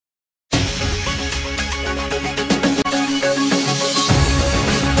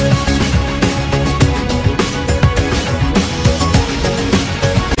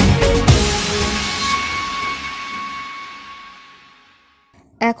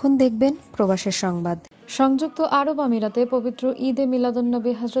এখন দেখবেন প্রবাসের সংবাদ। সংযুক্ত আরব আমিরাতে পবিত্র ঈদে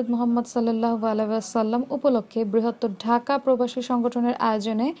মিলাদুন্নবী হযরত মুহাম্মদ সাল্লাল্লাহু আলাইহি ওয়াসাল্লাম উপলক্ষে বৃহত্তর ঢাকা প্রবাসী সংগঠনের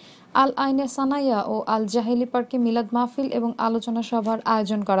আয়োজনে আল আইনে সানাইয়া ও আল জাহিলি পার্কে মিলাদ মাহফিল এবং আলোচনা সভার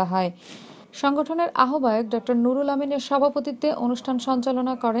আয়োজন করা হয়। সংগঠনের আহ্বায়ক ডক্টর নুরুল আমিনের সভাপতিত্বে অনুষ্ঠান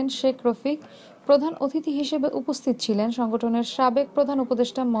সঞ্চালনা করেন শেখ রফিক। প্রধান অতিথি হিসেবে উপস্থিত ছিলেন সংগঠনের সাবেক প্রধান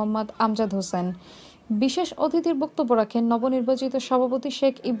উপদেষ্টা মোহাম্মদ আমজাদ হোসেন। বিশেষ অতিথির বক্তব্য রাখেন নবনির্বাচিত সভাপতি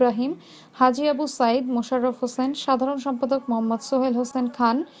শেখ ইব্রাহিম, হাজী আবু সাইদ, মোশাররফ হোসেন, সাধারণ সম্পাদক মোহাম্মদ সোহেল হোসেন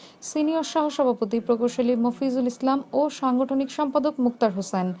খান, সিনিয়র সহসভাপতি প্রকৌশলী মফিজুল ইসলাম ও সাংগঠনিক সম্পাদক মুক্তার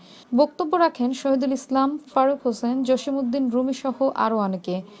হোসেন। বক্তব্য রাখেন শহীদুল ইসলাম, ফারুক হোসেন, জসিমউদ্দিন রুমি সহ আরও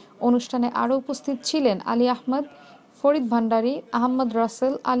অনেকে। অনুষ্ঠানে আরও উপস্থিত ছিলেন আলী আহমদ, ফরিদ ভান্ডারী, আহমদ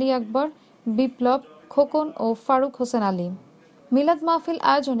রাসেল, আলী আকবর, বিপ্লব, খোকন ও ফারুক হোসেন আলী। মিলাদ মাহফিল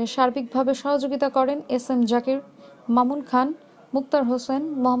আয়োজনে সার্বিকভাবে সহযোগিতা করেন এস.এম. জাকির, মামুন খান, মুক্তার হোসেন,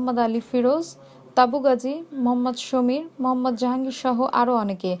 মোহাম্মদ আলী ফিরোজ, তাবু গাজী, মোহাম্মদ সমীর, মোহাম্মদ জাহাঙ্গীর সহ আরও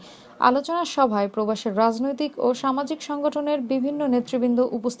অনেকে। আলোচনা সভায় প্রবাসের রাজনৈতিক ও সামাজিক সংগঠনের বিভিন্ন নেতৃবৃন্দ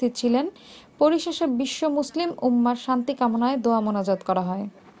উপস্থিত ছিলেন। পরিশেষে বিশ্ব মুসলিম উম্মার শান্তি কামনায় দোয়া মোনাজাত করা হয়।